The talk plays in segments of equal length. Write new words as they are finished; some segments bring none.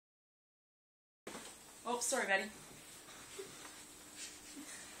Oh, sorry, Betty.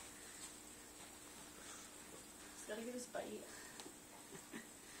 He's gotta give his bite.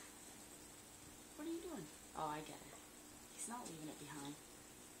 What are you doing? Oh, I get it. He's not leaving it behind.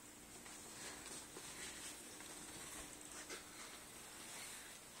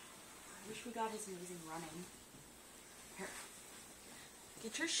 I wish we got his amazing running. Here.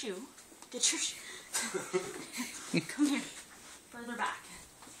 Get your shoe. Get your shoe. Come here. Further back.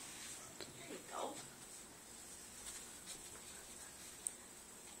 There you go.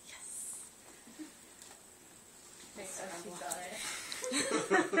 Yes. Thanks, you got it.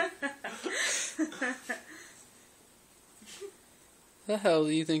 The hell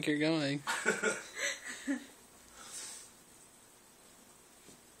do you think you're going?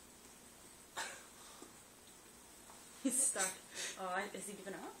 He's stuck. Oh, is he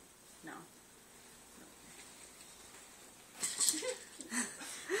giving up? No.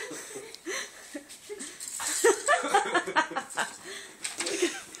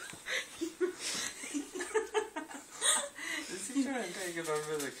 Is he trying to take it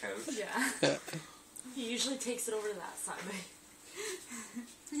over the couch? Yeah. He usually takes it over to that side.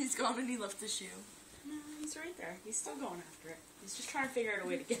 He's gone and he left the shoe. No, he's right there. He's still going after it. He's just trying to figure out a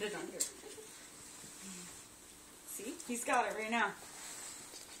way to get it under. See? He's got it right now.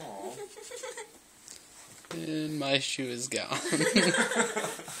 Aww. And my shoe is gone.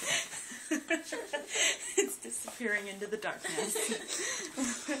 It's disappearing into the darkness.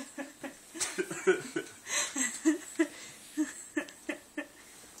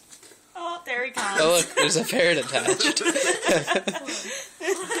 Oh, there he comes. Oh look, there's a ferret attached.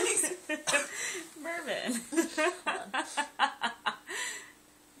 Mervin.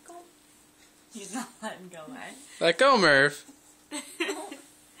 He's not letting go, eh? Let go, Merv.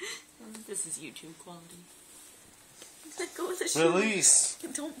 This is YouTube quality. Let go of the shoe. Release.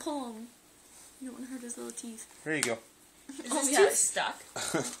 Don't pull him. You don't want to hurt his little teeth. There you go. Is Oh, his yeah. tooth stuck?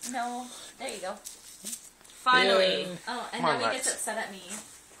 No. There you go. Finally. Yeah. Oh, and Come now on, he Lex. gets upset at me.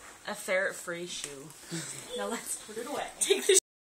 A ferret-free shoe. Now let's put it away. Take the